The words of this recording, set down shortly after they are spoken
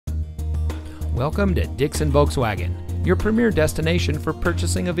Welcome to Dixon Volkswagen, your premier destination for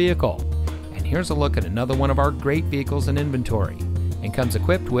purchasing a vehicle. And here's a look at another one of our great vehicles in inventory, and comes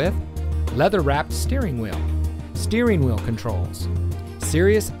equipped with leather-wrapped steering wheel controls,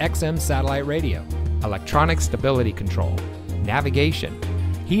 Sirius XM satellite radio, electronic stability control, navigation,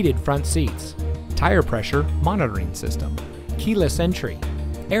 heated front seats, tire pressure monitoring system, keyless entry,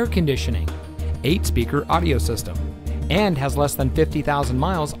 air conditioning, 8-speaker audio system, and has less than 50,000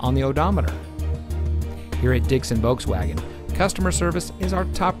 miles on the odometer. Here at Dixon Volkswagen, customer service is our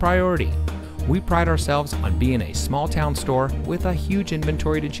top priority. We pride ourselves on being a small town store with a huge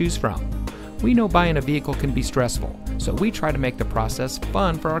inventory to choose from. We know buying a vehicle can be stressful, so we try to make the process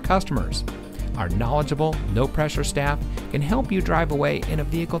fun for our customers. Our knowledgeable, no-pressure staff can help you drive away in a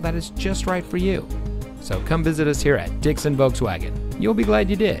vehicle that is just right for you. So come visit us here at Dixon Volkswagen. You'll be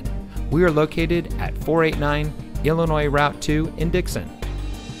glad you did. We are located at 489 Illinois Route 2 in Dixon.